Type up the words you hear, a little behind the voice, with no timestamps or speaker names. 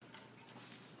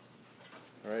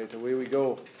All right, away we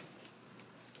go.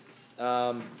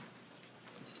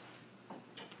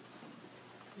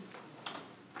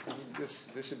 This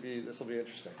will be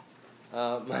interesting.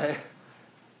 I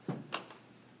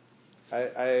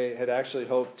had actually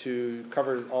hoped to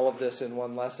cover all of this in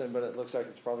one lesson, but it looks like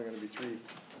it's probably going to be 3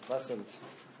 lessons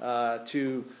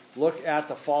to look at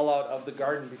the fallout of the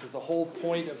garden, because the whole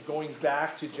point of going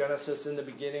back to Genesis in the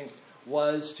beginning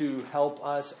was to help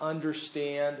us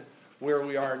understand where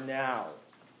we are now.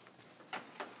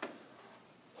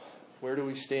 Where do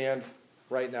we stand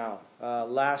right now?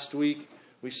 Last week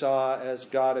we saw, as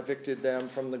God evicted them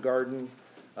from the garden,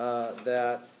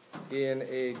 that in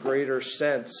a greater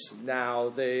sense now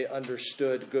they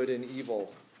understood good and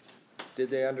evil. Did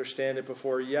they understand it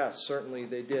before? Yes, certainly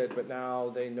they did, but now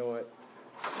they know it,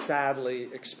 sadly,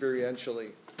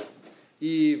 experientially.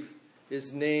 Eve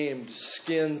is named,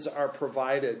 skins are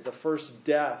provided. The first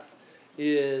death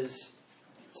is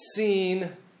seen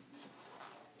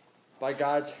by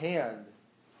God's hand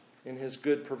in his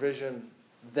good provision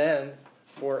then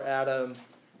for Adam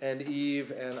and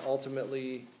Eve, and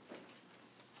ultimately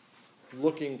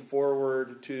looking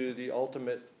forward to the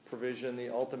ultimate provision, the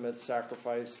ultimate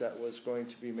sacrifice that was going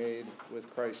to be made with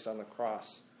Christ on the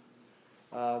cross.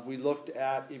 We looked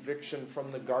at eviction from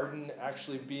the garden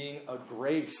actually being a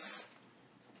grace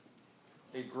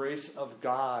of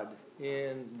God,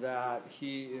 in that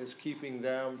he is keeping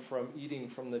them from eating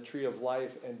from the tree of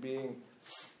life and being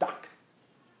stuck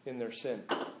in their sin,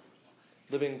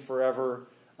 living forever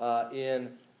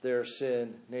in their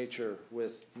sin nature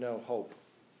with no hope.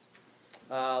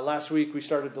 Last week we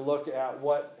started to look at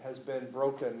what has been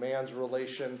broken, man's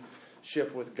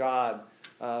relationship with God,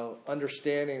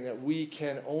 understanding that we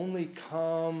can only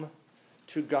come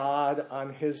to God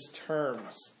on his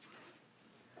terms.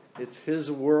 It's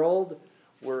his world,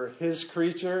 we're his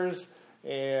creatures,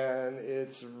 and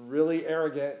it's really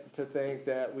arrogant to think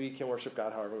that we can worship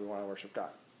God however we want to worship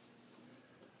God.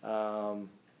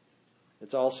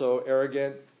 It's also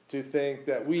arrogant to think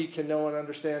that we can know and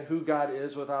understand who God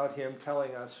is without him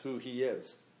telling us who he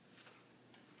is.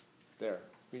 There.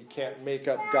 We can't make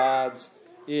up gods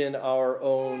in our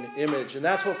own image. And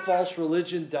that's what false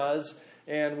religion does.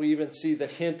 And we even see the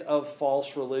hint of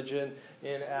false religion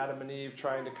in Adam and Eve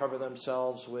trying to cover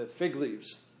themselves with fig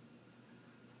leaves.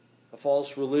 A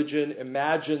false religion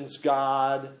imagines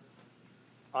God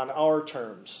on our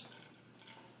terms.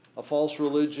 A false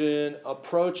religion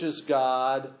approaches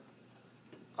God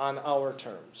on our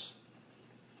terms.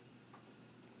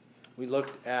 We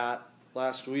looked at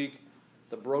last week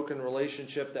the broken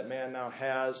relationship that man now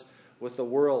has with the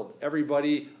world.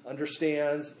 Everybody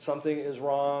understands something is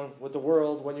wrong with the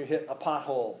world when you hit a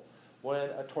pothole,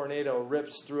 when a tornado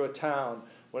rips through a town,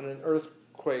 when an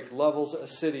earthquake levels a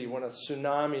city, when a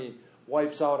tsunami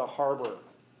wipes out a harbor.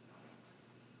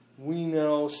 We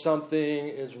know something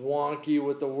is wonky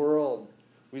with the world.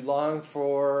 We long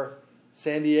for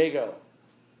San Diego.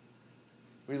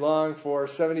 We long for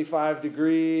 75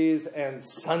 degrees and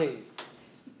sunny.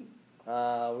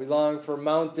 We long for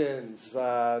mountains,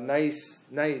 nice.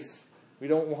 We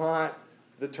don't want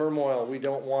the turmoil. We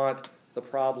don't want the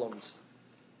problems.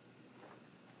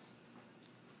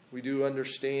 We do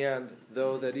understand,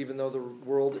 though, that even though the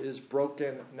world is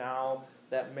broken now,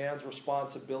 that man's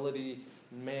responsibility,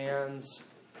 man's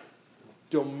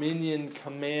dominion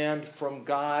command from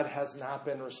God has not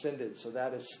been rescinded. So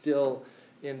that is still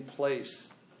in place.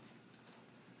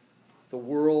 The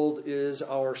world is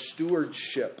our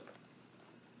stewardship,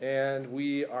 and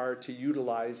we are to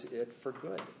utilize it for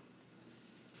good.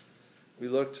 We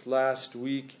looked last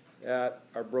week at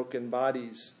our broken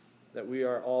bodies, that we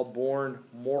are all born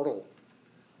mortal.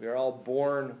 We are all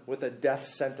born with a death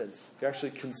sentence. We're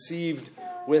actually conceived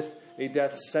with a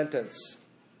death sentence.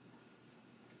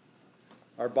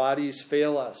 Our bodies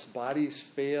fail us. Bodies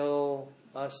fail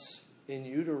us in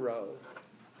utero.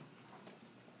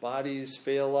 Bodies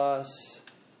fail us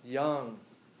young,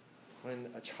 when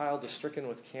a child is stricken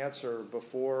with cancer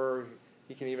before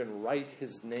he can even write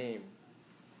his name.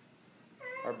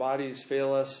 Our bodies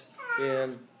fail us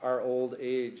in our old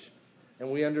age. And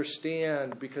we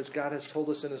understand, because God has told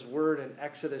us in his word in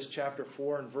Exodus chapter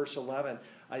 4 and verse 11,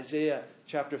 Isaiah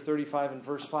chapter 35 and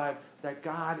verse 5, that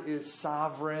God is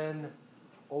sovereign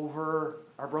over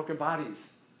our broken bodies.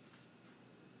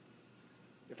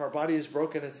 If our body is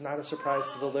broken, it's not a surprise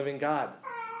to the living God.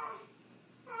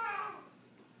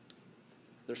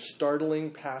 There's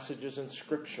startling passages in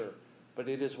Scripture, but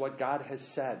it is what God has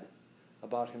said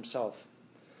about himself.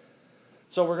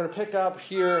 So we're going to pick up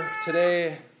here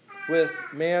today with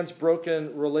man's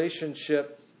broken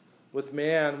relationship with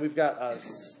man. We've got a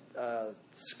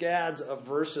scads of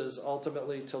verses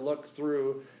ultimately to look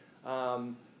through.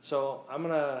 So I'm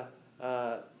going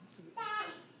to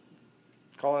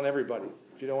call on everybody.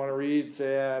 If you don't want to read,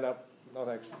 say, no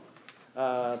thanks.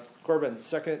 Corbin,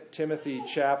 2 Timothy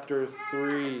chapter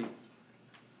 3.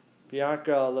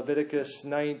 Bianca, Leviticus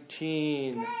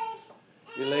 19.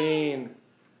 Elaine,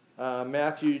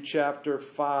 Matthew chapter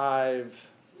 5.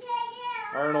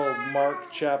 Arnold,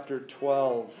 Mark chapter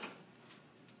 12.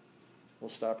 We'll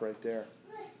stop right there.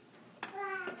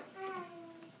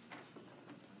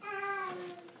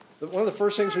 One of the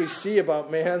first things we see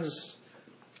about man's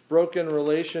broken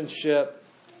relationship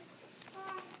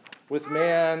with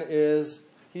man is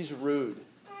he's rude.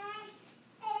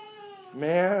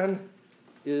 Man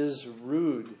is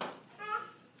rude.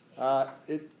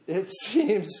 It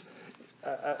seems,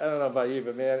 I don't know about you,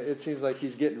 but man, it seems like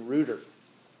he's getting ruder.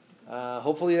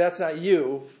 Hopefully that's not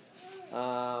you.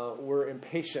 We're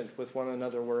impatient with one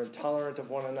another. We're intolerant of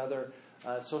one another.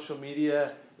 Social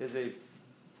media is a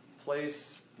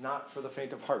place not for the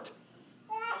faint of heart.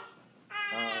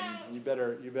 You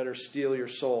better steel your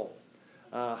soul.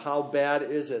 How bad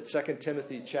is it? 2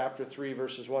 Timothy chapter 3,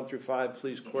 verses 1 through 5.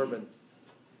 Please, Corbin.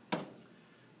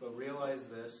 But realize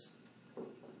this,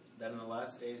 that in the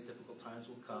last days difficult times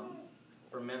will come.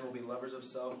 For men will be lovers of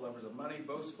self, lovers of money,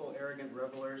 boastful, arrogant,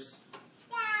 revelers,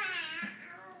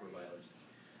 revilers,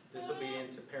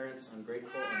 disobedient to parents,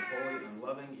 ungrateful, unholy,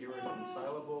 unloving,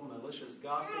 irreconcilable, malicious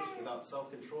gossips, without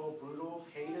self-control, brutal,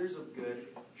 haters of good,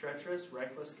 treacherous,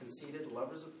 reckless, conceited,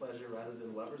 lovers of pleasure rather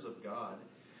than lovers of God,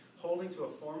 holding to a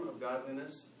form of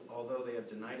godliness, although they have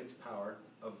denied its power.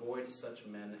 Avoid such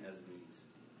men as these.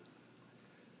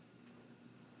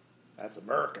 That's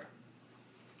America.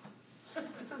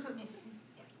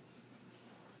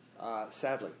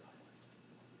 Sadly,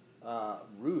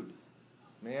 rude.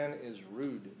 Man is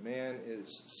rude. Man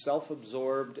is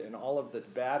self-absorbed, and all of the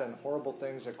bad and horrible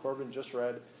things that Corbin just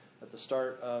read at the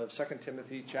start of 2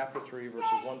 Timothy chapter 3, verses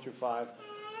 1 through 5,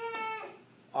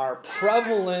 are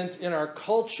prevalent in our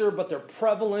culture, but they're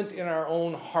prevalent in our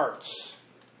own hearts.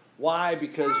 Why?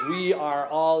 Because we are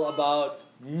all about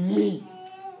me.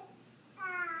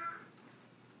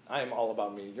 I am all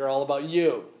about me. You're all about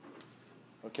you.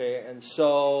 Okay, and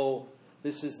so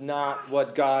this is not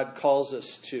what God calls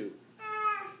us to.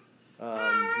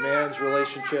 Man's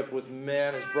relationship with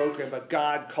man is broken, but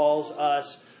God calls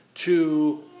us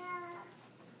to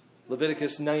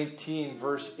Leviticus 19,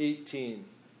 verse 18.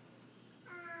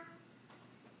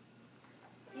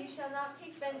 You shall not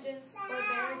take vengeance or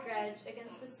bear a grudge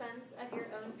against the sons of your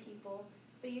own people,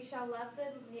 but you shall love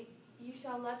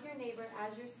your neighbor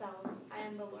as yourself. I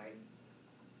am the Lord.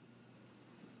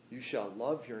 You shall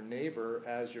love your neighbor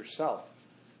as yourself.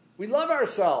 We love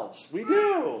ourselves. We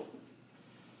do.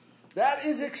 That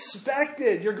is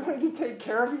expected. You're going to take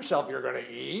care of yourself. You're going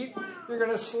to eat. You're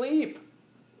going to sleep.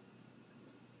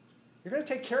 You're going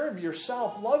to take care of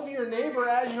yourself. Love your neighbor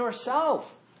as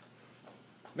yourself.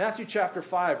 Matthew chapter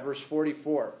 5, verse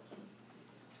 44.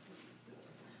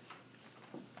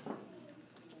 But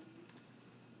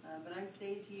I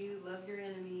say to you, love your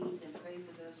enemies and pray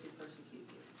for those who persecute you.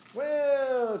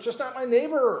 Well, it's just not my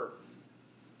neighbor.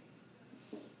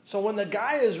 So when the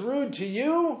guy is rude to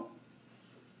you,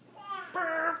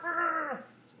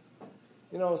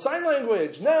 sign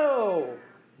language, no.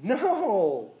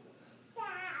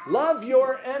 Love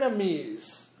your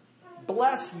enemies.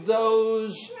 Bless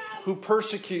those who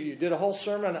persecute you. Did a whole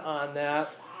sermon on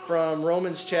that from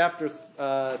Romans chapter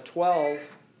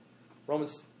 12.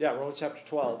 Romans chapter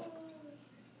 12.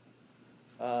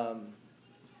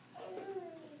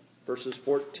 Verses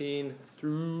 14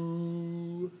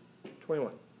 through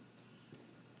 21.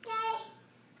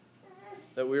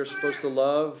 That we are supposed to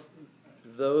love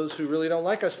those who really don't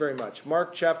like us very much.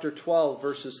 Mark chapter 12,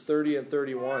 verses 30 and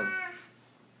 31.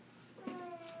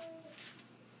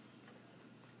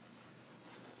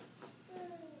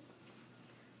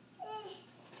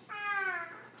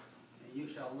 You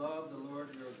shall love the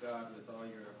Lord your God with all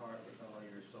your heart, with all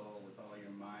your soul, with all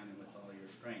your mind, and with all your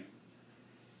strength.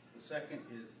 The second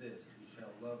is this: you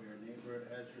shall love your neighbor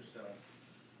as yourself.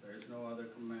 There is no other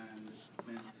commandment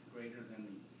greater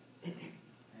than these.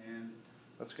 And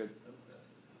that's good.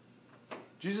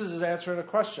 Jesus is answering a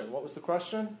question. What was the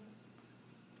question?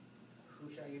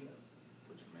 Who shall you love?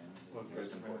 Which commandment? Well, the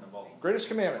most important of all. Greatest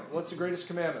commandment. What's the greatest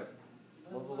commandment?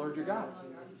 Love the Lord your God.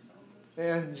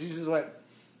 And Jesus went,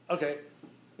 okay.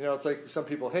 It's like some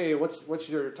people, hey, what's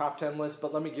your top 10 list?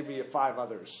 But let me give you 5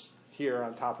 others here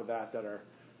on top of that are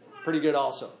pretty good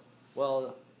also.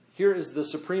 Well, here is the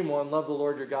supreme one, love the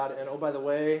Lord your God. And oh, by the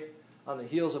way, on the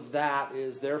heels of that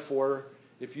is, therefore,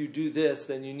 if you do this,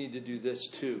 then you need to do this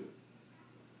too.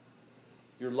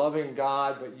 You're loving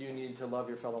God, but you need to love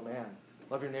your fellow man.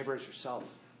 Love your neighbor as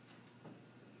yourself.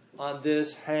 On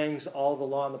this hangs all the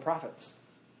law and the prophets.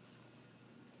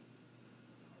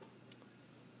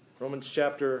 Romans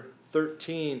chapter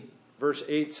 13, verse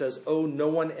 8 says, "Owe no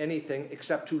one anything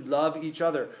except to love each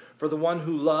other. For the one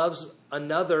who loves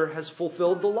another has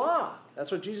fulfilled the law."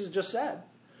 That's what Jesus just said.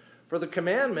 For the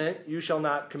commandment, "You shall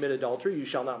not commit adultery, you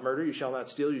shall not murder, you shall not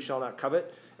steal, you shall not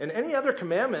covet," and any other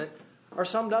commandment are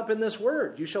summed up in this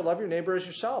word: "You shall love your neighbor as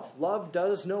yourself." Love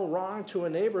does no wrong to a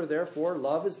neighbor, therefore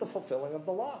love is the fulfilling of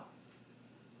the law.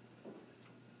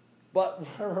 But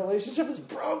our relationship is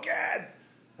broken,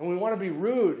 and we want to be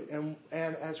rude. And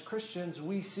as Christians,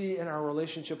 we see in our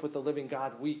relationship with the living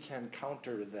God, we can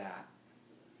counter that.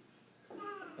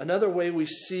 Another way we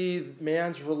see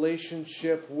man's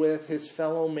relationship with his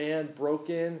fellow man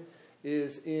broken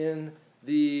is in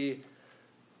the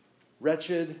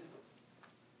wretched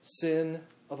sin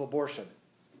of abortion.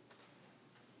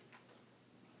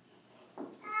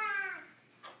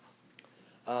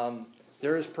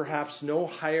 There is perhaps no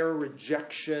higher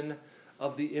rejection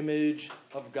of the image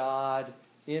of God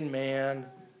in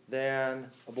man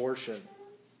than abortion.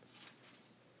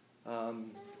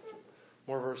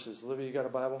 More verses. Olivia, you got a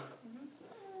Bible?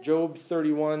 Mm-hmm. Job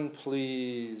 31,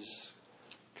 please.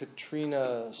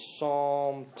 Katrina,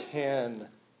 Psalm 10.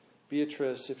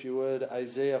 Beatrice, if you would,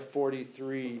 Isaiah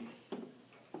 43.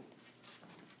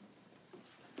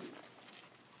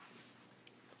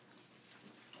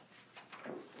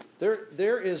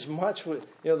 There is much,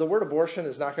 the word abortion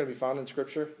is not going to be found in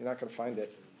Scripture. You're not going to find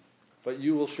it. But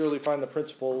you will surely find the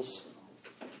principles.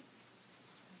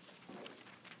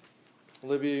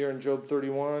 Olivia, you're in Job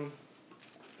 31.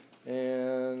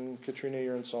 And Katrina,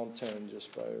 you're in Psalm 10,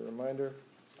 just by a reminder.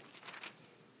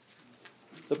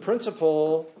 The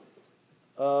principle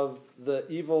of the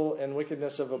evil and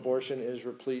wickedness of abortion is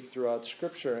replete throughout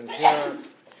Scripture. And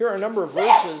here are a number of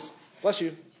verses. Bless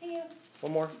you.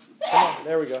 One more. Come on.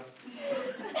 There we go.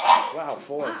 Wow,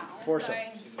 four.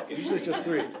 Usually it's just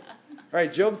 3. All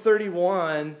right, Job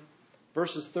 31,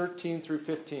 verses 13 through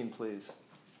 15, please.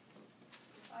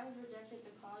 I have rejected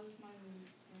the cause of my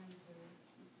manservant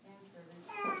and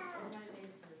my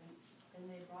maidservant, and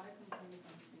they brought a complaint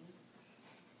against me.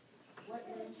 What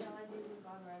then shall I do when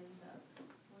God rises up?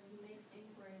 When he makes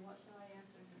inquiry, what shall I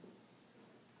answer him?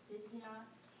 Did not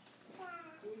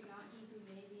he who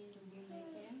made me in the womb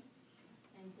make him?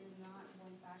 And did not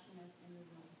one fashion us in the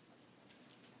womb?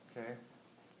 Okay.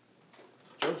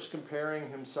 Job's comparing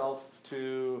himself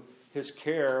to his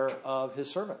care of his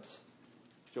servants.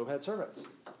 Job had servants.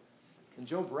 And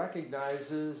Job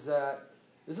recognizes that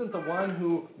isn't the one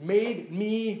who made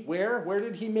me where? Where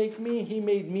did he make me? He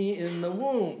made me in the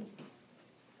womb.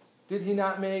 Did he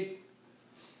not make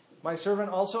my servant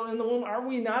also in the womb? Are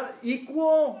we not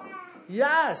equal?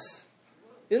 Yes.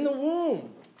 In the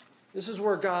womb. This is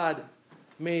where God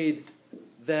made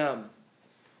them.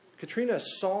 Katrina,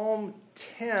 Psalm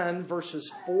 10,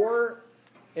 verses 4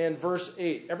 and verse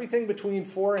 8. Everything between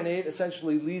 4 and 8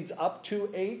 essentially leads up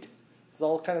to 8. It's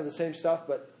all kind of the same stuff,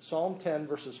 but Psalm 10,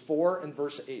 verses 4 and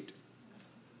verse 8.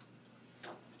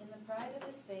 In the pride of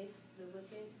his face, the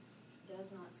wicked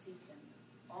does not seek him.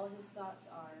 All his thoughts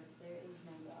are, there is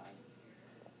no God.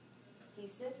 He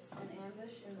sits in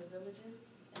ambush in the villages,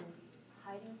 and in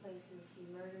hiding places he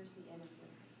murders the innocent.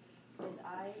 His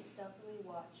eyes stealthily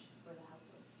watch for the helpless.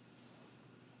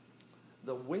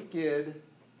 The wicked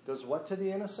does what to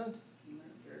the innocent?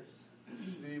 Murders.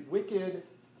 The wicked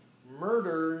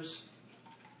murders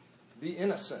the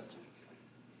innocent.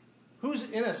 Who's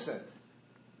innocent?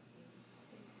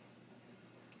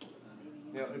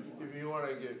 If you want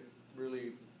to get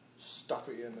really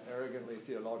stuffy and arrogantly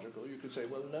theological, you could say,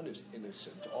 well, none is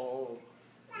innocent. All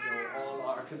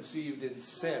are conceived in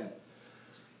sin.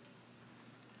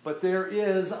 But there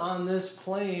is on this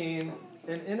plane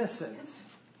an innocence.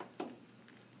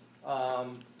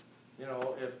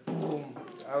 If boom,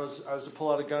 I was to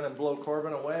pull out a gun and blow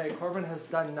Corbin away, Corbin has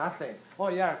done nothing. Oh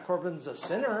yeah, Corbin's a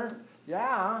sinner.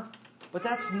 Yeah, but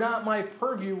that's not my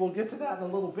purview. We'll get to that in a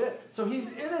little bit. So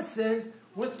he's innocent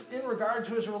in regard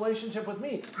to his relationship with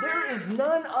me. There is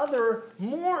none other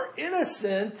more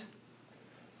innocent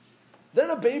than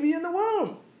a baby in the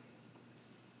womb.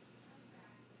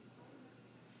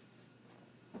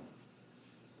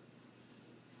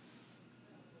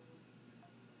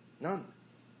 None.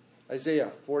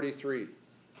 Isaiah 43,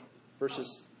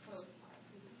 verses...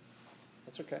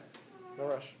 That's okay. No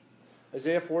rush.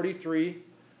 Isaiah 43,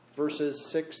 verses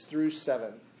 6 through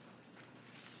 7.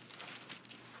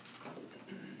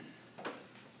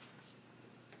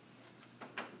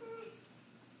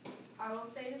 I will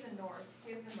say to the north,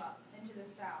 give him up, and to the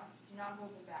south, do not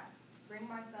hold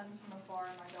sons from afar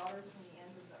and my daughters from the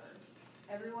ends of the earth.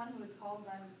 Everyone who is called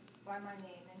by my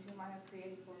name and whom I have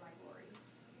created for my glory,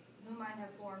 whom I have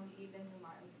formed, even whom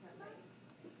I have made.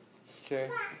 Okay.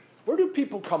 Where do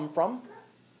people come from?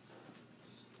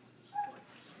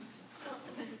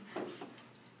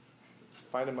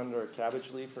 Find them under a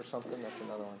cabbage leaf or something? That's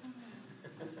another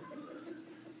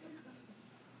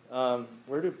one.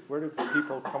 Where do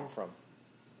people come from?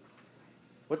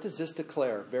 What does this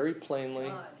declare? Very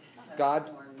plainly, God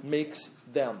makes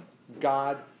them.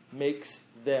 God makes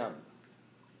them.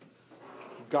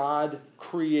 God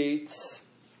creates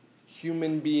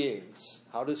human beings.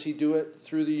 How does he do it?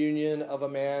 Through the union of a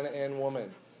man and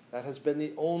woman. That has been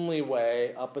the only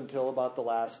way up until about the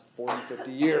last 40,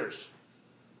 50 years.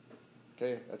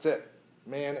 Okay, that's it.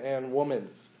 Man and woman.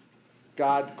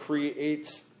 God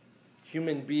creates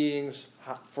human beings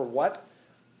for what?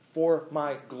 For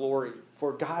my glory.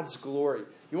 For God's glory.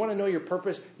 You want to know your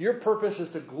purpose? Your purpose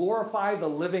is to glorify the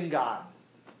living God.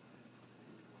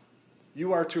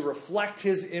 You are to reflect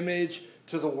his image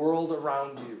to the world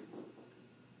around you.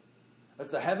 As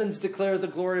the heavens declare the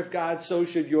glory of God, so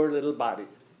should your little body.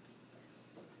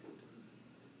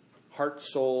 Heart,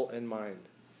 soul, and mind.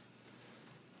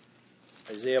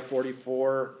 Isaiah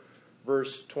 44,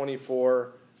 verse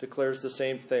 24, declares the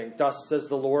same thing. Thus says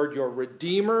the Lord, your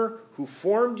Redeemer, who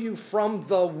formed you from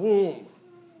the womb.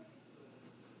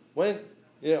 When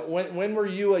were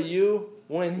you a you?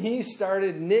 When he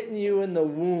started knitting you in the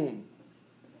womb.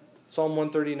 Psalm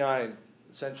 139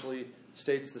 essentially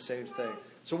states the same thing.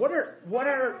 So what are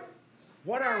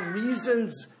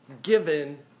reasons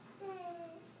given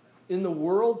in the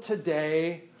world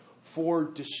today for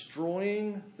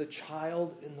destroying the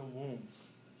child in the womb?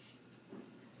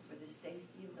 For the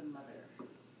safety of the mother.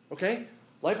 Okay?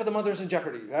 Life of the mother is in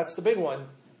jeopardy. That's the big one.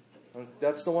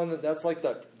 That's the one that's like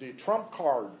the trump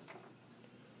card.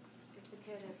 If the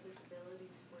kid has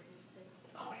disabilities for his sake.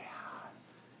 Oh, yeah.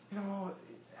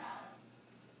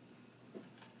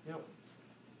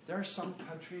 There are some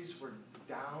countries where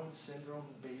Down syndrome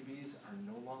babies are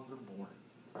no longer born.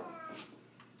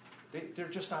 They're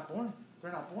just not born.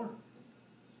 They're not born.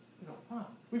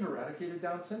 We've eradicated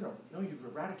Down syndrome. No, you've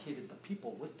eradicated the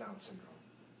people with Down syndrome.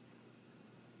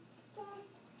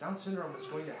 Down syndrome is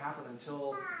going to happen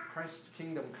until Christ's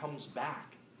kingdom comes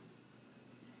back.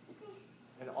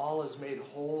 And all is made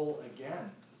whole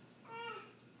again.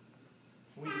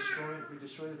 We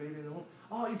destroy the baby in the womb.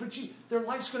 Oh, but their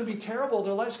life's going to be terrible.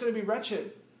 Their life's going to be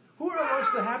wretched. Who are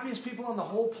amongst the happiest people on the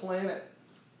whole planet?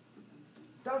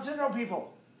 Down syndrome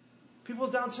people. People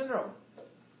with Down syndrome.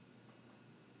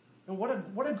 And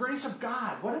what a grace of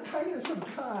God. What a kindness of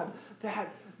God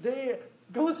that they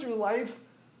go through life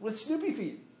with Snoopy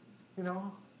feet.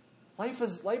 Life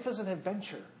is an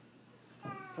adventure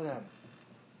for them.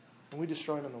 And we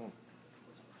destroy them in the womb.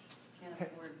 Can't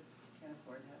afford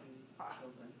having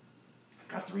children. I've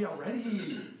got 3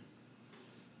 already.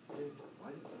 Why do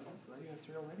you have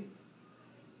 3 already?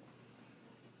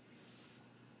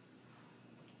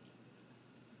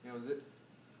 The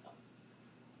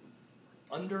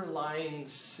underlying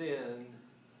sin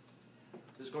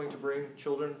is going to bring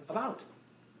children about.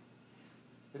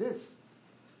 It is.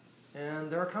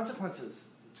 And there are consequences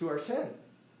to our sin.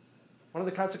 One of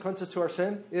the consequences to our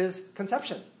sin is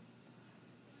conception.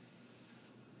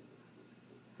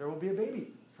 There will be a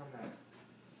baby from that.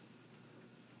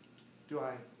 Do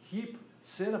I heap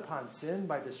sin upon sin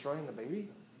by destroying the baby?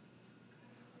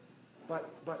 But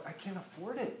I can't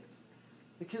afford it.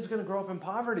 The kid's going to grow up in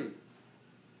poverty.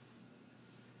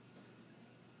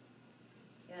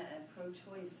 Yeah, and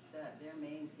pro-choice, their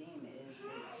main theme is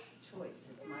it's choice.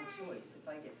 It's my choice. If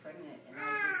I get pregnant and I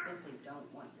just simply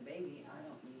don't want the baby, I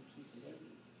don't need to keep the baby.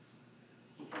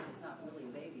 Because it's not really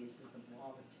a baby, it's just a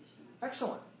blob of tissue.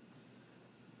 Excellent.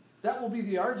 That will be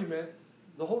the argument.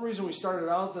 The whole reason we started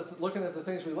out looking at the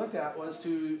things we looked at was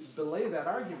to belay that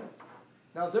argument.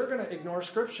 Now, they're going to ignore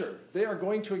Scripture. They are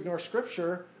going to ignore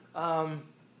Scripture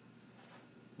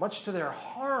much to their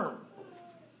harm.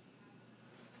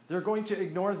 They're going to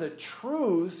ignore the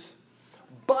truth,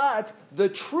 but the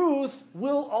truth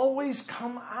will always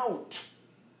come out.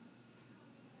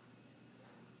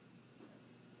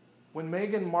 When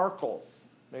Meghan Markle,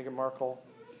 know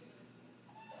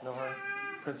her?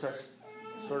 Princess,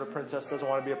 sort of princess, doesn't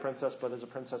want to be a princess, but is a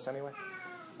princess anyway.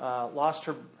 Lost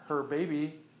her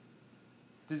baby.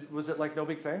 Was it like no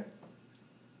big thing?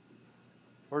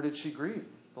 Or did she grieve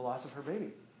the loss of her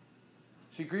baby?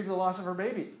 She grieved the loss of her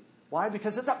baby. Why?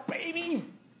 Because it's a baby.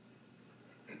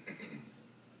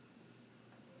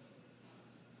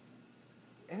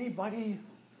 Any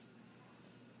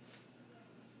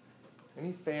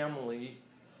family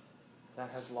that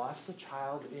has lost a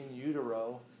child in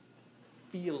utero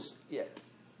feels it.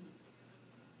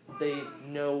 They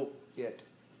know it.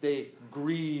 They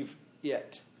grieve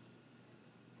it.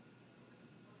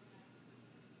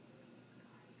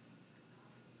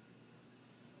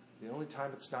 The only time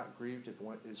it's not grieved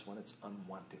is when it's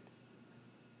unwanted.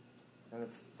 And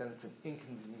then it's an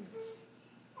inconvenience.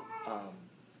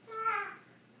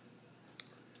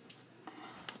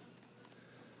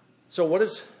 So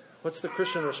what's the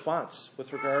Christian response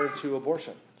with regard to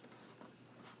abortion?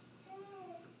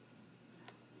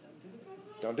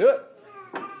 Don't do it.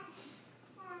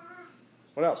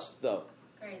 What else, though?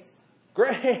 Grace.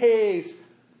 Grace.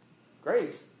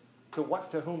 Grace. To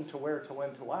what, to whom, to where, to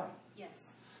when, to why?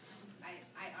 Yes.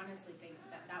 I honestly think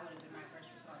that would have been my first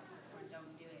response before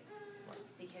don't do it.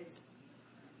 Because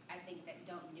I think that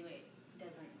don't do it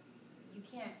doesn't, you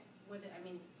can't,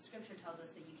 Scripture tells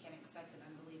us that you can't expect an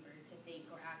unbeliever to think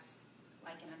or act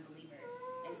like an unbeliever.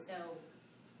 And so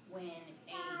when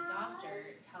a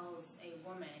doctor tells a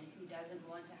woman who doesn't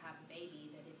want to have a baby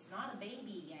that it's not a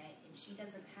baby yet and she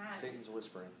doesn't have... Satan's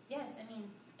whispering. Yes,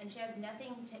 and she has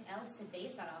nothing else to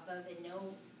base that off of and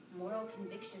no moral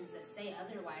convictions that say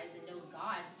otherwise and no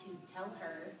God to tell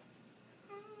her.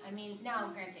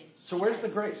 Now granted. So where's the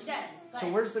grace? She does. But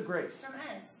So where's the grace? from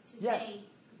us to Yes. say,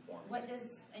 what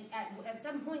does... At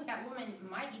some point, that woman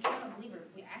might become a believer.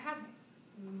 I have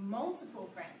multiple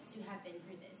friends who have been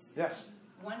through this. Yes.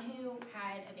 One who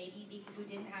had a baby, who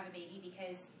didn't have a baby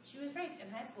because she was raped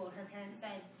in high school, and her parents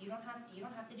said, "You don't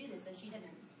have to do this," and she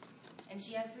didn't. And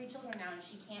she has 3 children now, and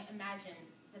she can't imagine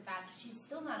the fact she's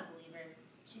still not a believer.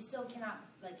 She still cannot,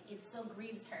 it still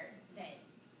grieves her that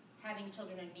having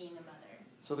children and being a mother.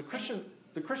 So the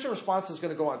Christian response is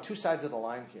going to go on 2 sides of the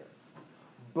line here.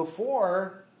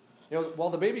 Before, while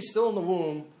the baby's still in the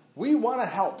womb, we want to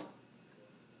help.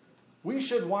 We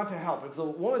should want to help. If the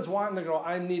woman's wanting to go,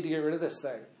 I need to get rid of this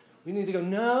thing, we need to go,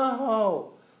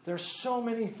 no. There's so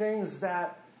many things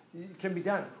that can be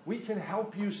done. We can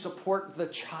help you support the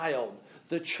child.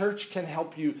 The church can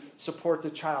help you support the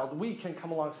child. We can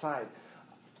come alongside.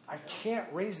 I can't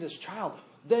raise this child.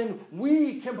 Then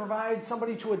we can provide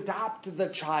somebody to adopt the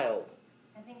child.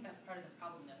 I think that's part of the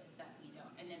problem, though, is that we don't.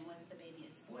 And then once the baby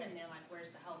is born, they're like, where's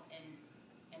the help?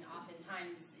 And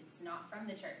oftentimes it's not from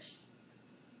the church.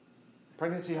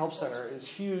 Pregnancy Help Center is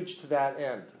huge to that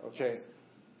end, okay? Yes.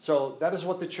 So that is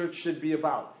what the church should be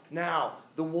about. Now,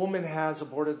 the woman has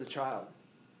aborted the child.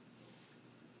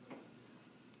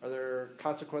 Are there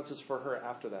consequences for her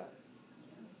after that?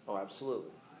 Oh, absolutely.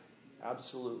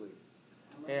 Absolutely.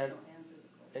 And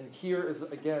here is,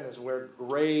 again, is where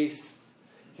grace,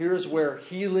 here is where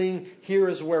healing, here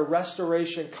is where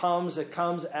restoration comes. It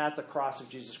comes at the cross of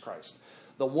Jesus Christ.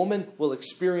 The woman will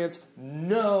experience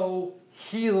no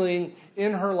healing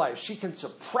in her life. She can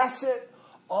suppress it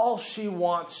all she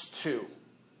wants to.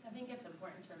 I think it's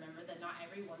important to remember that not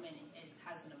every woman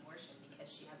has an abortion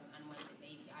because she has an unwanted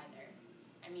baby either.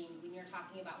 When you're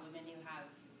talking about women who have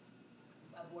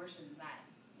abortions at,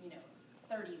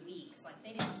 30 weeks,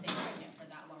 they didn't stay pregnant for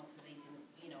that long because they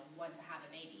didn't, want to have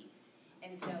a baby.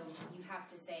 And so you have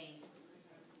to say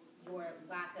your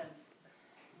lack of,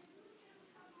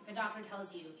 if a doctor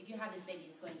tells you, if you have this baby,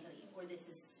 it's going to kill you, or this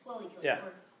is slowly killing you,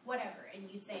 or whatever, and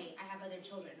you say, I have other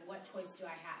children, what choice do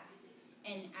I have?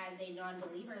 And as a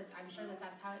non-believer, I'm sure that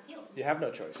that's how it feels. You have no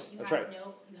choice. That's right.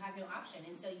 You have no option,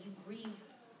 and so you grieve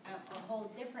a whole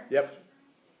different Yep. way.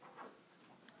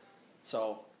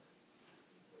 So,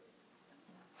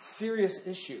 serious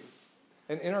issue.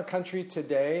 And in our country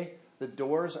today, the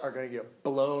doors are going to get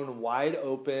blown wide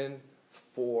open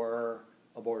for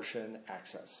abortion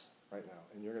access right now.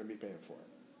 And you're going to be paying for it.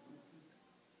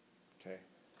 Okay?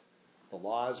 The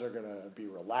laws are going to be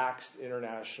relaxed.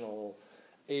 International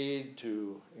aid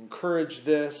to encourage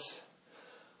this.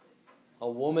 A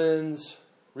woman's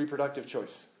reproductive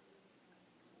choice.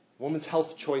 Woman's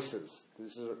health choices.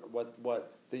 This is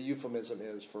what the euphemism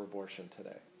is for abortion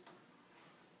today.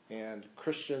 And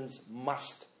Christians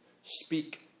must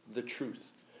speak the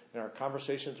truth. In our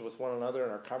conversations with one another,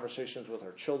 in our conversations with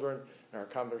our children, in our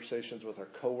conversations with our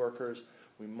coworkers,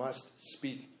 we must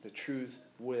speak the truth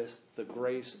with the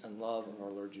grace and love of our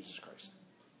Lord Jesus Christ.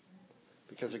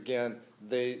 Because again,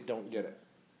 they don't get it.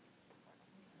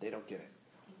 They don't get it.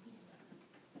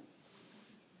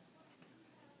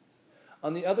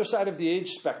 On the other side of the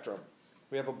age spectrum,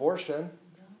 we have abortion,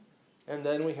 and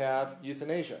then we have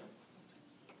euthanasia.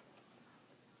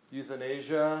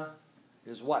 Euthanasia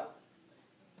is what?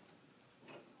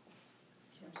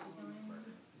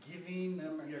 Giving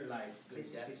your life.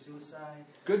 Good death. Suicide.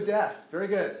 Good death. Very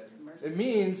good. It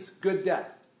means good death.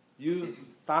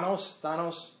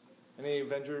 Thanos, Any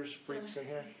Avengers freaks in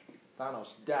here?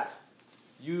 Thanos, death.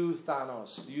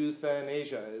 Euthanos,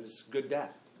 euthanasia is good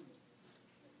death.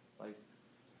 Like,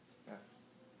 yeah.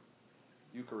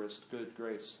 Eucharist, good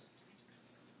grace.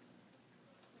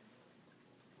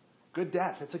 Good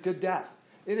death. It's a good death.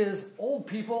 It is old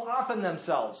people offing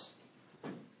themselves.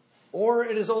 Or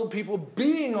it is old people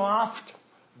being offed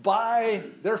by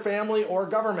their family or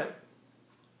government.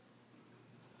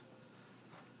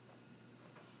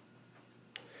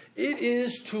 It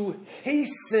is to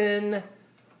hasten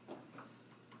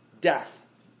death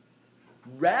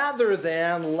rather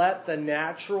than let the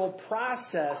natural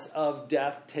process of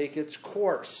death take its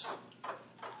course.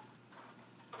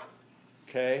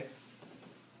 Okay?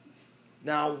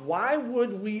 Now, why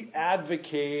would we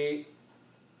advocate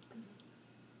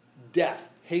death,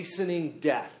 hastening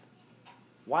death?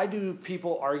 Why do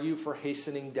people argue for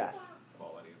hastening death?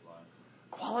 Quality of life.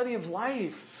 Quality of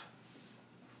life.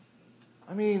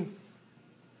 I mean,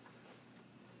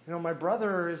 my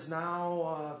brother is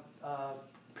now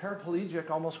paraplegic,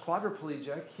 almost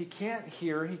quadriplegic. He can't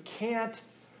hear. He can't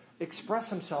express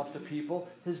himself to people.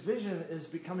 His vision is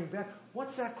becoming bad.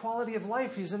 What's that quality of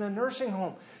life? He's in a nursing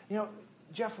home.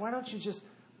 Jeff, why don't you just,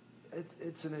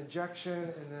 it's an injection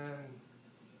and then,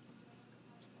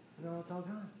 it's all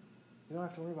gone. You don't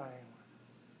have to worry about it anymore.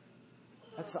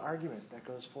 That's the argument that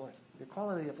goes forth. Your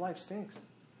quality of life stinks.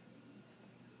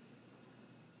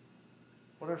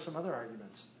 What are some other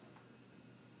arguments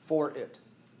for it?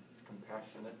 It's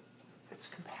compassionate. It's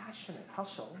compassionate. How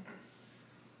so?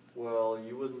 Well,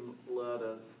 you wouldn't let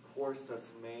a horse that's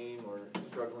maimed or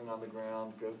struggling on the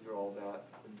ground go through all that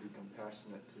and be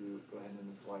compassionate to go ahead and end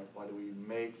its life. Why do we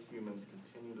make humans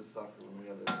continue to suffer when we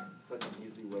have such an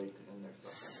easy way to end their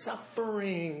suffering?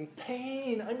 Suffering,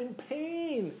 pain. I'm in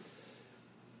pain.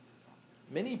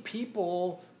 Many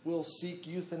people will seek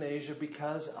euthanasia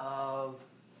because of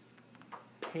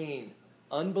pain.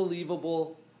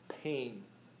 Unbelievable pain.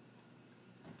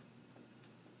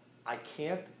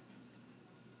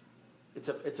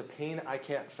 It's a pain I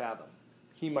can't fathom.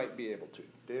 He might be able to.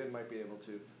 David might be able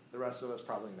to. The rest of us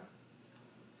probably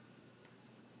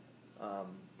not.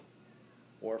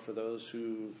 Or for those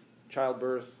who've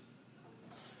childbirth,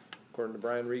 according to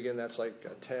Brian Regan, that's like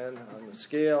a 10 on the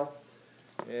scale.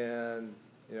 And,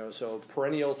 so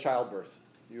perennial childbirth.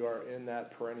 You are in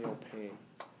that perennial pain.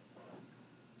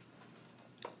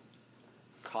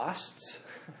 Costs?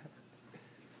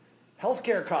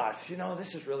 Healthcare costs.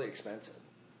 This is really expensive.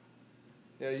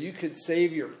 You could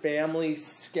save your family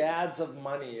scads of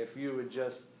money if you would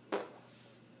just...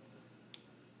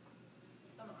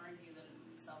 Some argue that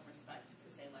it's self-respect to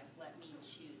say, let me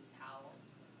choose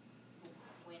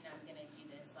when I'm going to do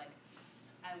this. I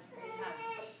have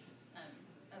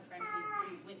a friend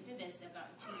who went through this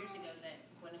about 2 years ago that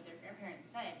one of their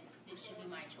grandparents said, this should be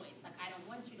my choice. I don't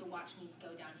want you to watch me go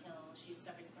downhill. She's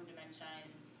suffering from dementia. And,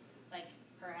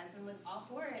 her husband was all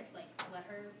for it. Let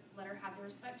her have the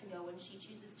respect to go when she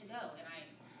chooses to go.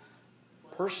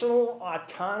 And personal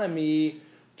autonomy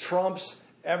trumps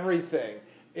everything.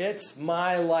 It's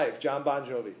my life. John Bon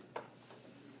Jovi.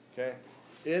 Okay?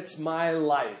 It's my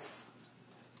life.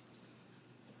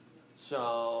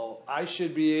 So I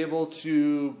should be able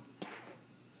to,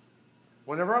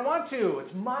 whenever I want to.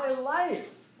 It's my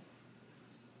life.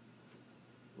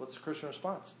 What's the Christian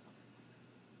response?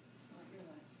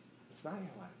 It's not your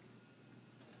life.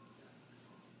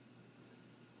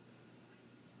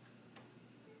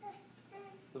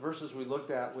 The verses we looked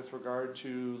at with regard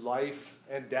to life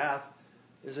and death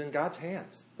is in God's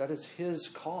hands. That is His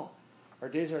call. Our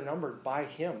days are numbered by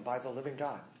Him, by the living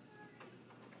God.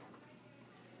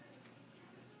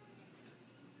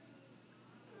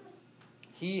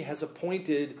 He has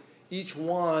appointed each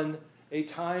one a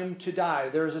time to die.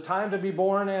 There is a time to be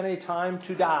born and a time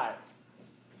to die.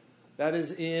 That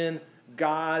is in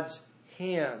God's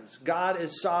hands. God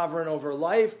is sovereign over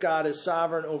life. God is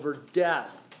sovereign over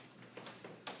death.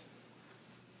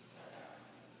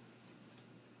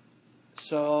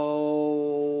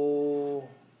 So,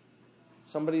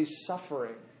 somebody's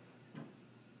suffering.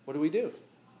 What do we do?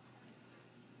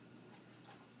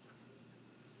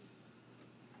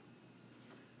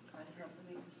 Try to help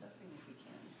relieve the suffering if we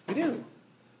can. We do.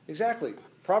 Exactly.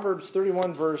 Proverbs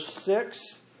 31 verse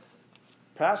 6.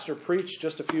 Pastor preached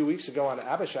just a few weeks ago on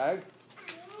Abishag.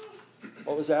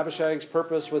 What was Abishag's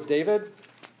purpose with David? Did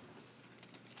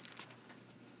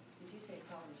you say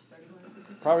Proverbs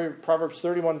 31? Proverbs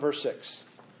 31 verse 6.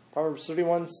 Proverbs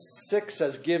 31 6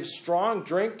 says, "Give strong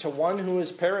drink to one who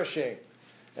is perishing,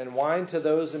 and wine to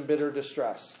those in bitter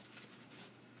distress."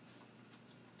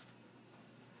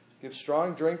 Give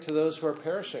strong drink to those who are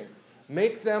perishing.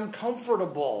 Make them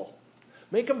comfortable.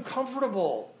 Make them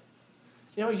comfortable.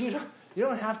 You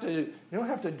don't have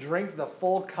to drink the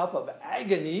full cup of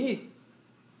agony.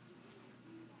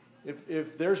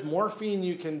 If there's morphine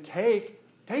you can take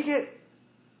it.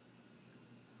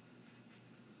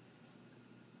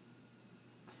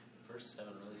 Verse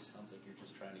 7 really sounds like you're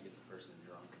just trying to get the person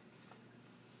drunk.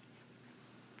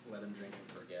 Let him drink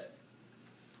and forget.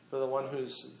 For the one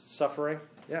who's suffering?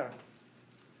 Yeah.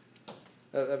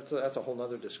 That's a whole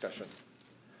other discussion.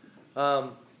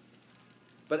 But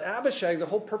Abishag, the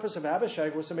whole purpose of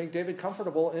Abishag was to make David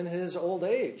comfortable in his old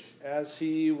age as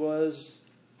he was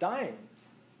dying.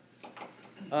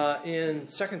 In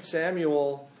 2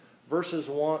 Samuel, verse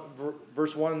 1,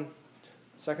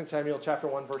 2 Samuel chapter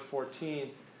 1, verse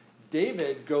 14,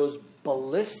 David goes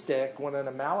ballistic when an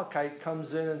Amalekite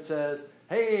comes in and says,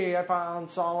 hey, I found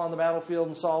Saul on the battlefield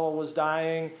and Saul was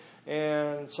dying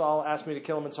and Saul asked me to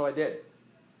kill him and so I did.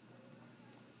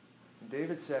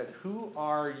 David said, who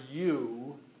are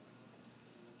you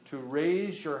to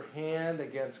raise your hand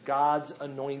against God's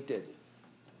anointed?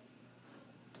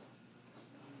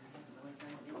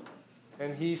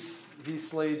 And he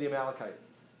slayed the Amalekite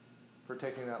for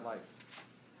taking that life.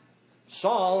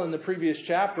 Saul, in the previous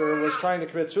chapter, was trying to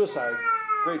commit suicide.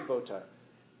 Great bow tie.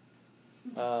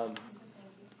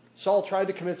 Saul tried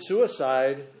to commit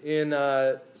suicide in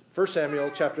 1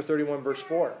 Samuel chapter 31, verse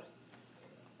 4.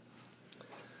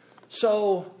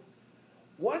 So,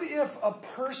 what if a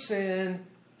person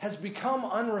has become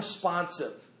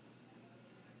unresponsive?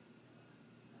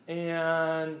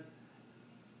 And,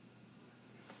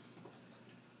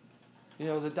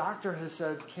 the doctor has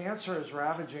said cancer is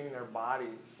ravaging their body.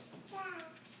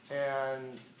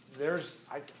 And there's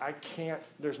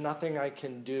nothing I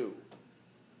can do.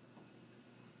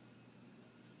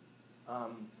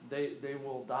 They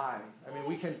will die. I mean,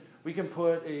 we can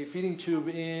put a feeding tube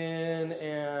in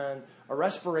and a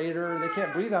respirator. They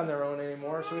can't breathe on their own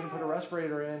anymore, so we can put a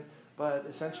respirator in. But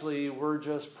essentially, we're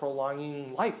just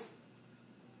prolonging life.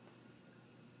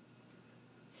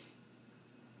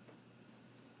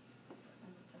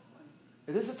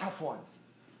 It is a tough one.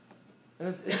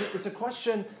 And it's a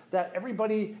question that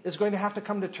everybody is going to have to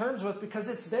come to terms with because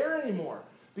it's there anymore.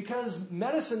 Because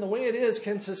medicine, the way it is,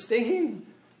 can sustain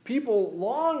people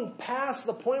long past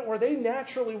the point where they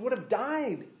naturally would have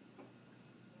died.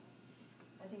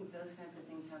 I think those kinds of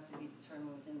things have to be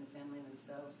determined within the family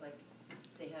themselves. Like,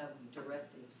 they have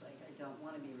directives, like, I don't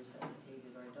want to be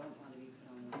resuscitated or I don't want to be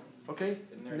put on those things. Okay,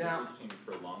 Isn't there a now... difference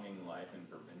between prolonging life and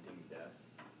preventing death,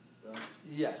 though?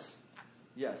 Yes.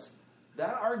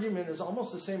 That argument is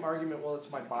almost the same argument, well, it's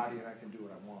my body and I can do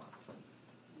what I want.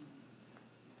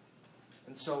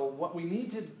 And so what we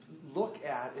need to look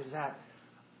at is that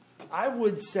I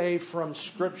would say from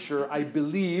Scripture, I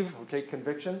believe,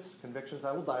 convictions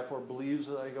I will die for, believes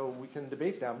that I go, we can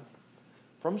debate them.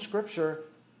 From Scripture,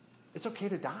 it's okay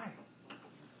to die.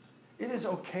 It is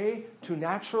okay to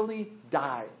naturally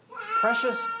die.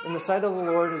 Precious in the sight of the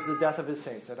Lord is the death of his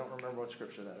saints. I don't remember what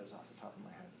Scripture that is off the top of my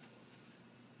head.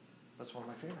 That's one of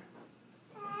my favorite.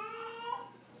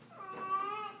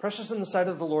 Precious in the sight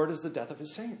of the Lord is the death of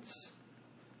his saints.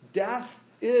 Death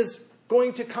is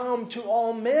going to come to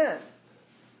all men.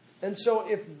 And so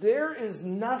if there is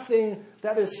nothing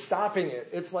that is stopping it,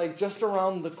 it's like just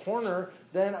around the corner,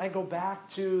 then I go back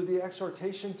to the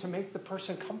exhortation to make the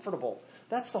person comfortable.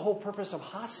 That's the whole purpose of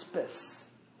hospice.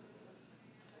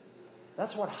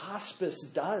 That's what hospice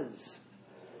does.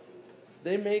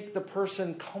 They make the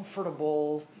person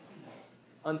comfortable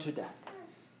unto death.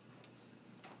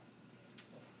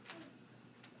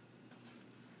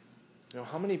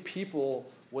 How many people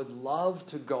would love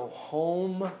to go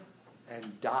home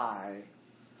and die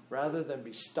rather than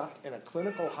be stuck in a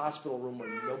clinical hospital room where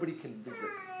nobody can visit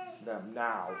them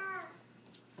now?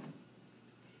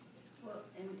 Well,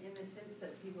 in the sense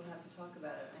that people have to talk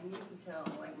about it, I need to tell,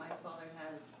 like my father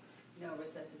has no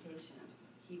resuscitation.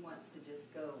 He wants to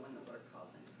just go when the Lord calls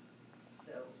him.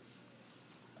 So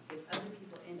if other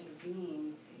people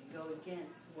intervene, go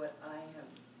against what I have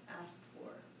asked for,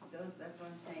 that's what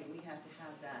I'm saying. We have to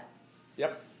have that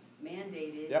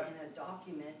mandated in a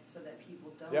document so that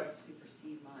people don't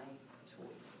supersede my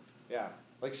choice. Yeah,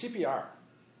 like CPR.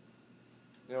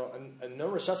 A no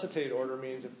resuscitate order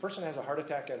means if a person has a heart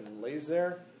attack and lays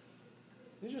there,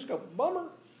 you just go, bummer.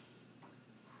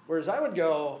 Whereas I would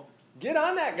go, get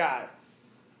on that guy.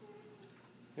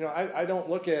 I don't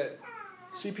look at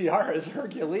CPR as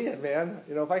Herculean, man.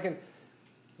 If I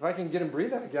can get him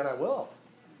breathing again, I will.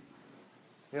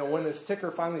 When this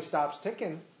ticker finally stops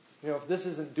ticking, if this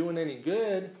isn't doing any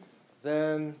good,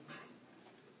 then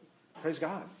praise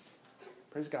God.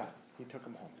 Praise God. He took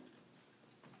him home.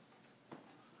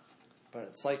 But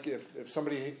it's like if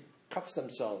somebody cuts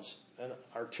themselves, an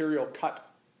arterial cut,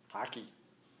 hockey,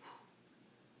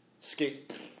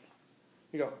 skate,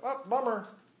 you go, oh, bummer.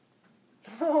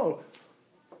 No,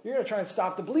 you're going to try and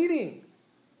stop the bleeding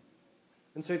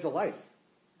and save the life.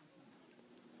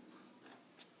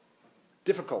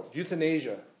 Difficult.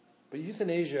 Euthanasia. But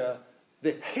euthanasia,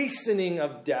 the hastening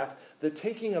of death, the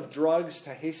taking of drugs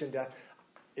to hasten death,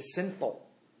 is sinful.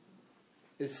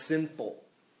 Is sinful.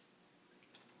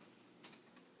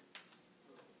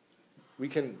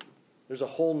 There's a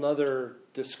whole nother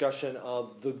discussion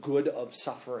of the good of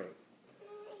suffering.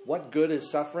 What good is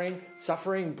suffering?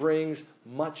 Suffering brings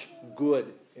much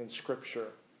good in Scripture.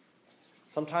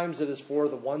 Sometimes it is for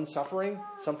the one suffering.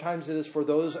 Sometimes it is for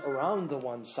those around the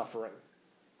one suffering.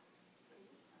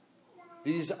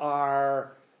 These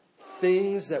are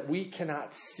things that we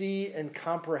cannot see and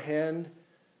comprehend,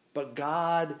 but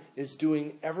God is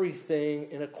doing everything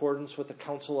in accordance with the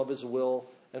counsel of His will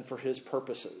and for His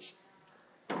purposes.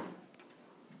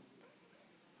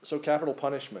 So capital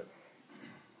punishment.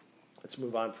 Let's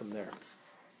move on from there.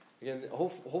 Again,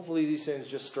 hopefully these things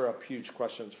just stir up huge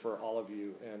questions for all of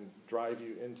you and drive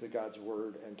you into God's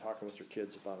Word and talking with your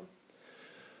kids about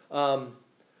them.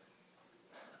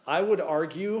 I would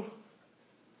argue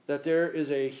that there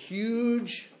is a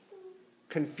huge,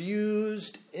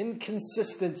 confused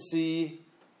inconsistency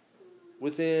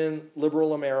within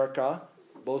liberal America,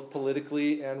 both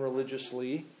politically and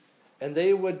religiously. And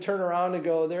they would turn around and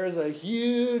go, there's a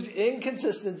huge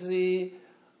inconsistency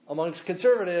amongst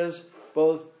conservatives,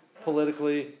 both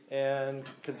politically and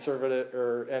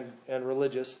conservative and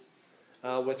religious,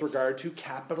 with regard to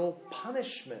capital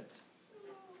punishment.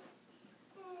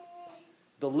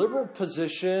 The liberal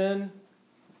position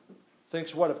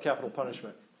thinks what of capital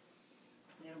punishment?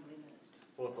 They don't believe in it.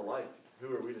 Well, it's a life.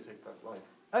 Who are we to take that life?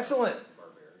 Excellent.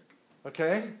 Barbaric.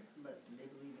 Okay. But they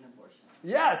believe in abortion.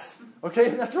 Yes. Okay,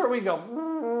 that's where we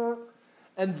go.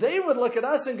 And they would look at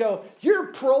us and go, you're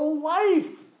pro-life.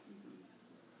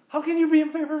 How can you be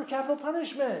in favor of capital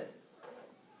punishment?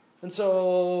 And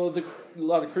so a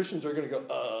lot of Christians are going to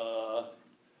go,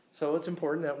 So it's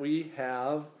important that we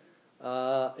have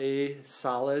a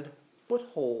solid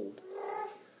foothold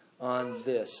on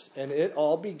this. And it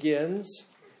all begins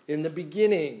in the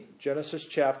beginning, Genesis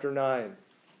chapter 9.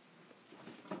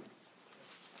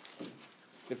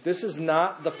 If this is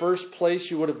not the first place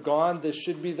you would have gone, this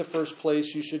should be the first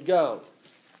place you should go.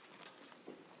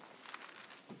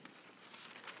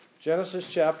 Genesis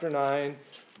chapter 9,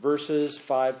 verses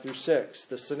 5 through 6.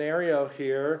 The scenario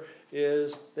here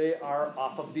is they are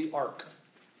off of the ark.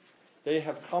 They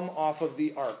have come off of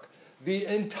the ark. The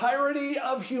entirety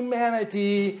of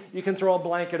humanity, you can throw a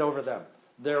blanket over them.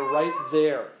 They're right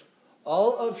there.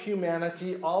 All of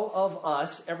humanity, all of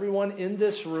us, everyone in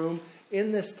this room,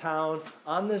 in this town,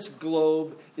 on this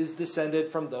globe, is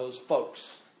descended from those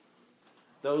folks.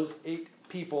 Those 8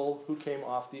 people who came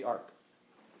off the ark.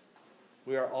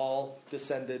 We are all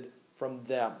descended from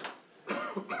them.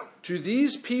 To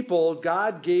these people,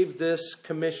 God gave this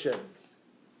commission.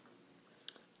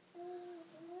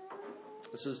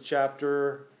 This is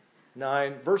chapter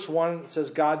 9. Verse 1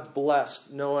 says, God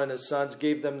blessed Noah and his sons,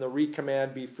 gave them the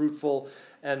recommand, be fruitful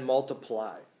and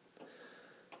multiply.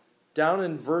 Down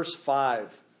in verse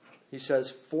 5, he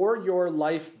says, for your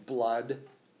lifeblood,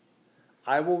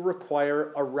 I will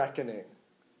require a reckoning.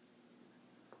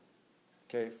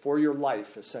 Okay, for your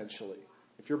life, essentially.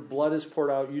 If your blood is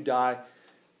poured out, you die.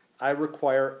 I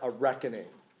require a reckoning.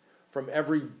 From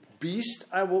every beast,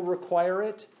 I will require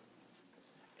it.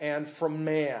 And from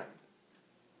man.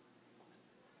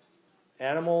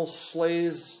 Animal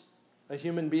slays a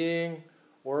human being,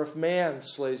 or if man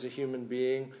slays a human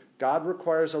being, God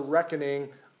requires a reckoning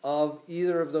of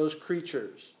either of those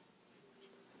creatures.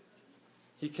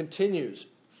 He continues,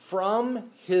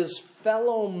 from his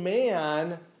fellow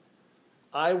man,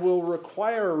 I will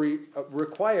require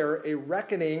a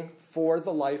reckoning for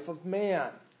the life of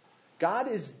man. God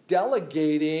is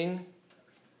delegating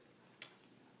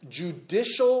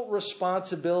judicial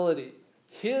responsibility,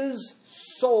 his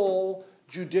sole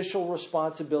judicial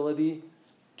responsibility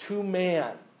to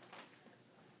man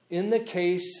in the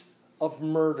case of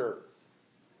murder.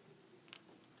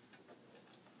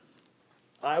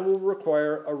 I will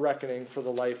require a reckoning for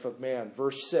the life of man.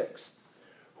 Verse 6.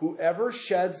 Whoever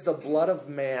sheds the blood of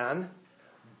man,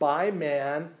 by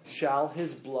man shall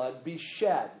his blood be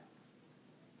shed.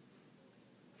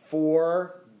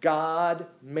 For God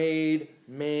made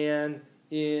man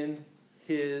in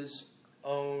his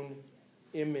own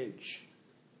image.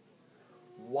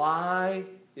 Why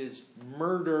is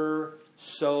murder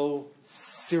so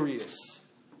serious?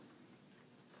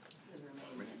 Because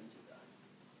we're made in the image of God.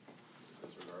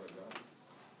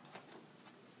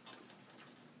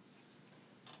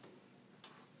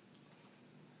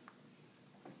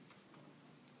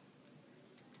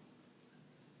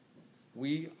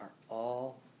 We are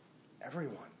all,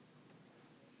 everyone,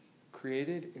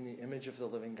 created in the image of the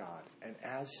living God. And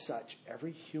as such,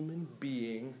 every human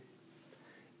being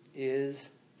is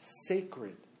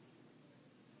sacred.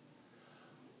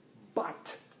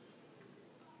 But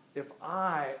if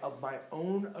I, of my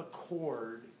own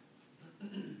accord,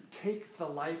 take the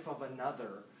life of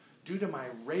another, due to my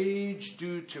rage,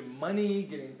 due to money,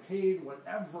 getting paid,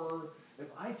 whatever, if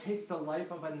I take the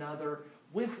life of another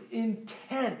with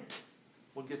intent,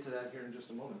 we'll get to that here in just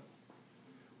a moment,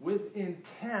 with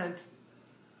intent,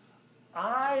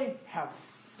 I have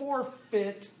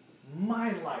forfeit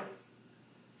my life.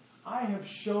 I have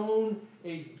shown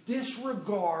a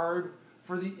disregard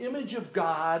for the image of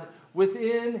God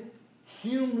within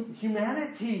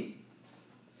humanity.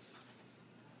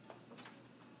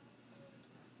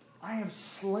 I have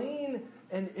slain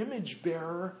an image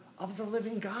bearer of the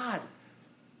living God.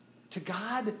 To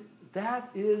God, that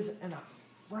is an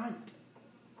affront.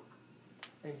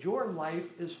 And your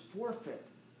life is forfeit.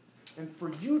 And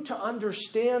for you to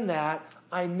understand that,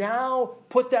 I now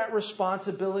put that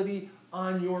responsibility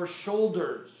on your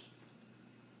shoulders.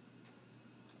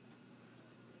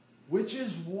 Which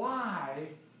is why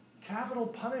capital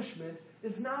punishment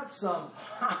is not some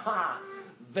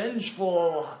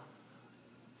vengeful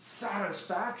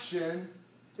satisfaction.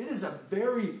 It is a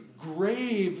very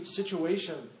grave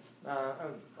situation.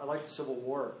 I like the Civil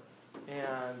War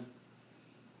and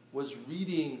was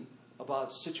reading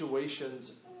about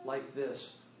situations like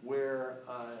this where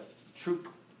a troop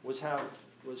was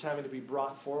having to be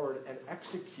brought forward and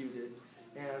executed,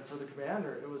 and for the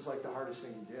commander it was like the hardest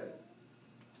thing he did.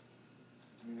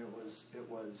 I mean, it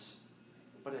was,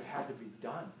 but it had to be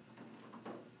done.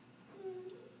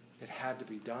 It had to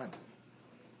be done.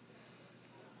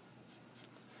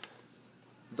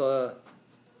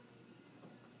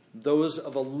 Those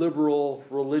of a liberal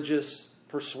religious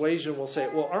persuasion will say,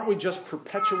 well, aren't we just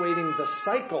perpetuating the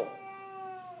cycle?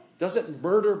 Doesn't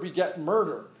murder beget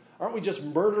murder? Aren't we just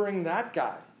murdering that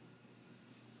guy?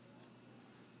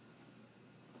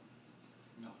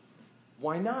 No.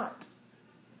 Why not?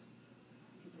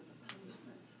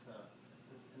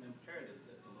 It's an imperative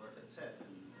that the Lord had said,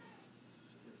 and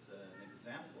it's an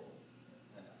example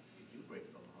that if you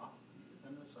break the law, you're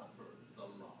going to suffer the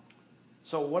law.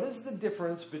 So what is the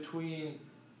difference between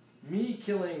me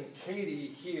killing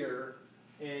Katie here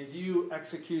and you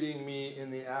executing me in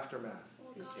the aftermath?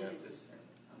 Well,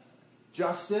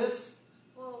 Justice?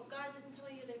 Well, God didn't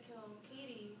tell you to kill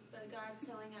Katie, but God's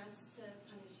telling us to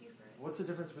punish you for it. What's the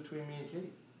difference between me and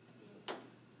Katie?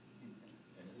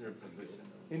 Innocence and guilt.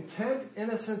 Intent,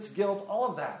 innocence, guilt, all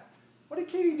of that. What did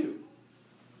Katie do?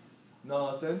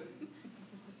 Nothing.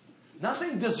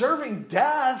 Nothing deserving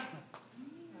death.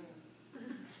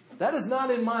 That is not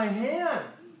in my hand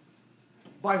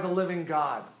by the living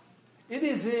God. It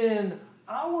is in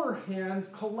our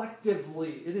hand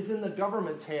collectively. It is in the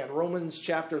government's hand. Romans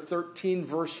chapter 13,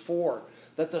 verse 4.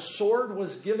 That the sword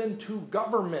was given to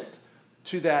government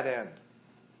to that end.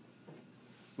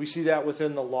 We see that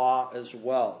within the law as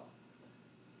well.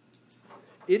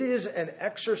 It is an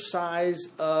exercise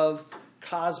of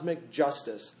cosmic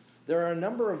justice. There are a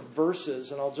number of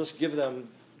verses, and I'll just give them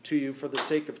to you for the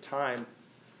sake of time,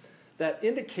 that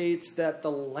indicates that the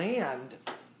land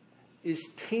is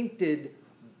tainted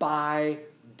by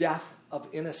death of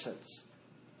innocence.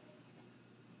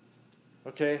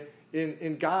 Okay?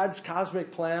 In God's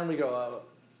cosmic plan, we go,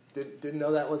 didn't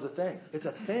know that was a thing. It's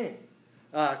a thing.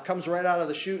 Comes right out of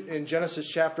the chute in Genesis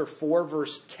chapter 4,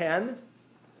 verse 10.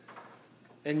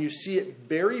 And you see it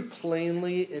very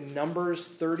plainly in Numbers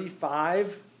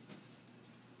 35,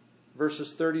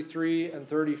 verses 33 and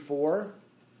 34.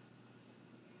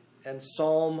 And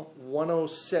Psalm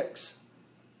 106,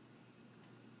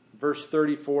 verse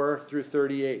 34 through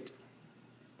 38.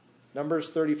 Numbers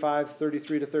 35,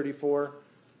 33 to 34,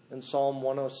 and Psalm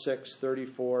 106,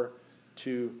 34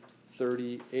 to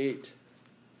 38.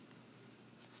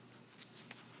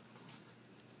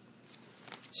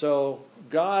 So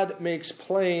God makes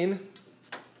plain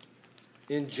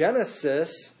in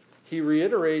Genesis, he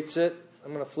reiterates it.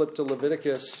 I'm going to flip to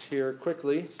Leviticus here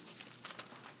quickly.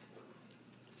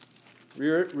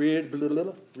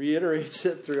 Reiterates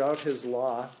it throughout his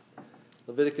law.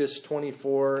 Leviticus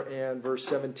 24 and verse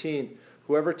 17.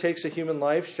 Whoever takes a human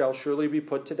life shall surely be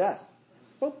put to death.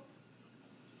 Oh.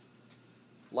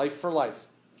 Life for life.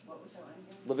 What was that one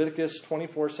again? Leviticus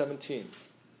 24:17.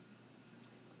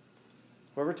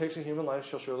 Whoever takes a human life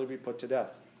shall surely be put to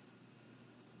death.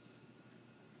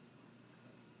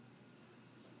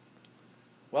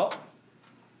 Well,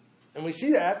 and we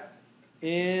see that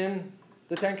in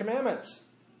the Ten Commandments.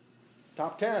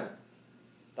 Top 10.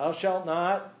 Thou shalt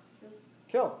not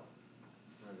Kill.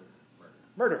 Murder.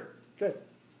 Murder. Good.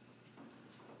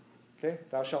 Okay,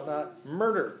 thou shalt not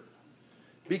murder.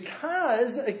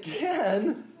 Because,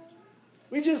 again,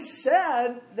 we just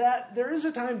said that there is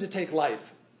a time to take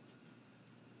life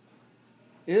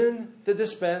in the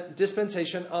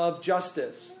dispensation of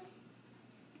justice.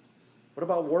 What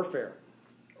about warfare?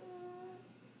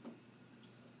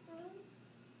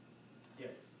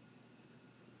 Yes.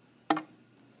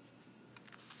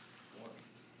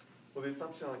 Well, the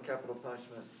assumption on capital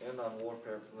punishment and on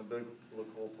warfare from the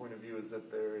biblical point of view is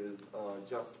that there is a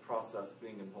just process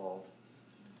being involved.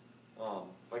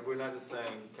 Like, we're not just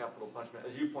saying capital punishment.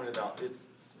 As you pointed out, it's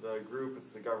the group, it's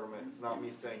the government. It's not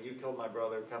me saying, you killed my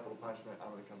brother, capital punishment, I'm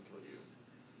going to come kill you.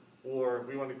 Or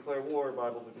we want to declare war,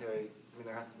 Bible's okay. I mean,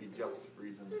 there has to be just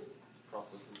reasons,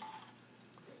 processes.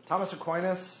 Thomas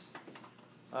Aquinas,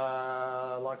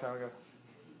 a long time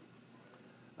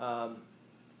ago,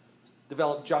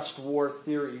 developed just war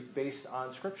theory based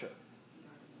on Scripture.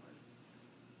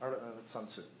 Sun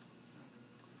Tzu.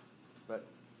 But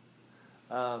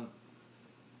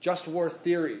just war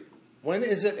theory. When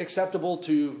is it acceptable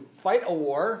to fight a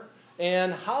war,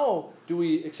 and how do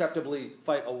we acceptably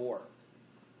fight a war?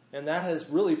 And that has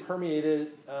really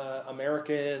permeated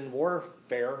American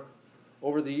warfare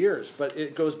over the years, but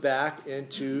it goes back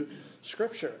into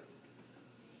Scripture.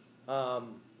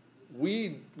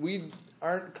 We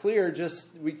aren't clear.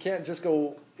 We can't just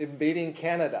go invading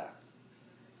Canada.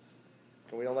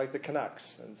 We don't like the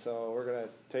Canucks, and so we're going to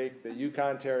take the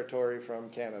Yukon Territory from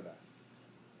Canada.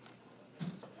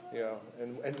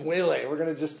 And waylay. We're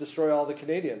going to just destroy all the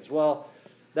Canadians. Well,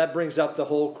 that brings up the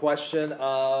whole question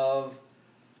of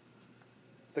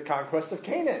the conquest of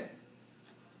Canaan.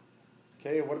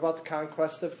 Okay, what about the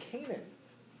conquest of Canaan?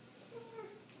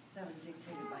 That was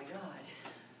dictated by God.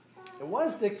 It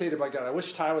was dictated by God. I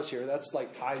wish Ty was here. That's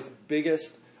like Ty's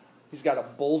biggest. He's got a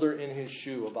boulder in his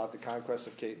shoe about the conquest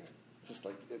of Canaan.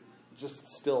 Just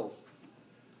stills.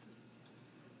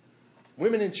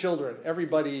 Women and children,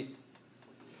 everybody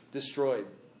destroyed.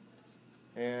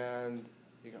 And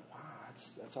you go, wow,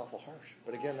 that's awful harsh.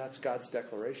 But again, that's God's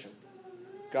declaration.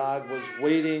 God was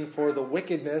waiting for the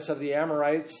wickedness of the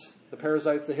Amorites, the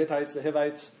Perizzites, the Hittites, the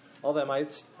Hivites, all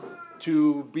themites,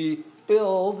 to be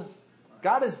filled.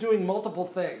 God is doing multiple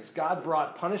things. God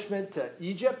brought punishment to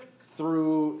Egypt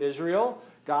through Israel.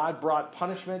 God brought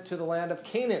punishment to the land of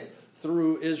Canaan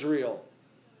through Israel.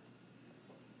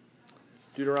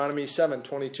 Deuteronomy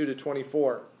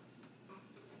 7:22-24.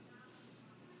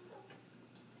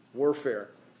 Warfare.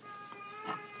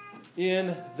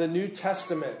 In the New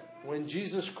Testament, when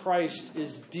Jesus Christ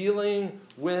is dealing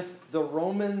with the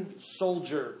Roman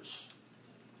soldiers,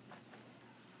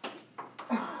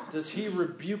 does he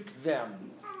rebuke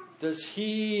them? Is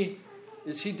he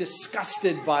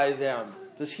disgusted by them?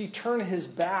 Does he turn his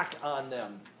back on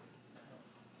them?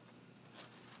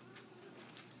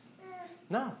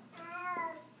 No.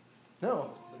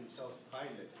 No. So he tells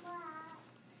Pilate,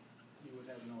 you would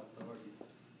have no authority.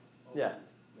 Yeah.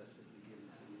 Blessed be given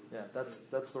to you. Yeah,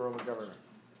 that's the Roman governor.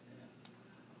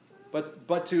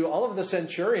 But to all of the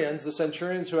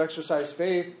centurions who exercised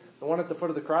faith, the one at the foot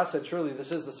of the cross said, surely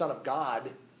this is the Son of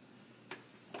God.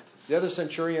 The other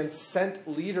centurion sent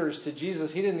leaders to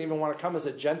Jesus. He didn't even want to come as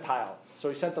a Gentile. So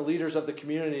he sent the leaders of the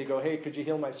community to go, hey, could you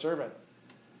heal my servant?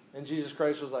 And Jesus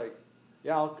Christ was like,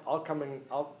 yeah, I'll come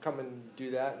and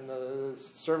do that. And the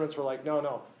servants were like,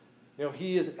 no.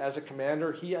 He is, as a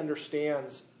commander, he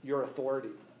understands your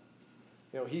authority.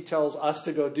 He tells us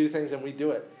to go do things and we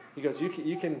do it. He goes,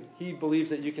 he believes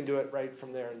that you can do it right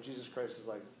from there. And Jesus Christ is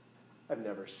like, I've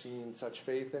never seen such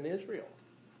faith in Israel.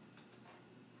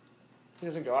 He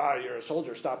doesn't go, you're a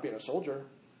soldier, stop being a soldier.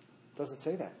 Doesn't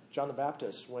say that. John the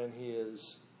Baptist, when he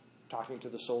is talking to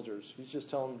the soldiers, he's just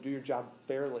telling them, do your job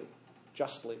fairly,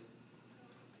 justly.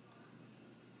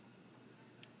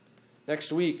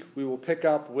 Next week, we will pick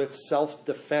up with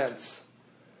self-defense.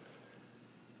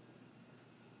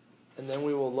 And then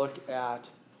we will look at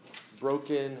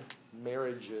broken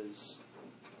marriages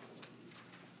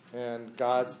and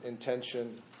God's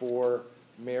intention for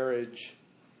marriage.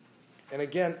 And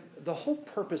again, the whole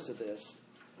purpose of this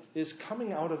is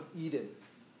coming out of Eden.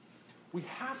 We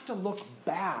have to look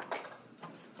back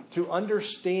to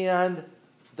understand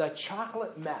the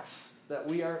chocolate mess that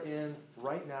we are in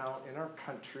right now in our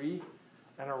country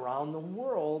and around the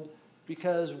world,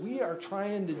 because we are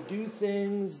trying to do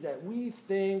things that we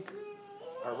think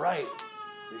are right.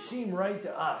 They seem right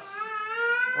to us.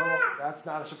 Well, that's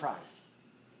not a surprise.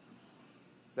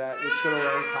 That it's going to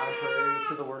run contrary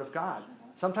to the Word of God.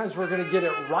 Sometimes we're going to get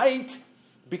it right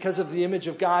because of the image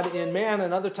of God in man,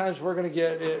 and other times we're going to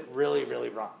get it really, really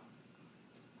wrong.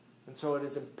 And so it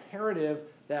is imperative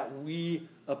that we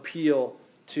appeal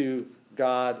to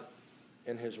God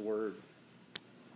and His Word.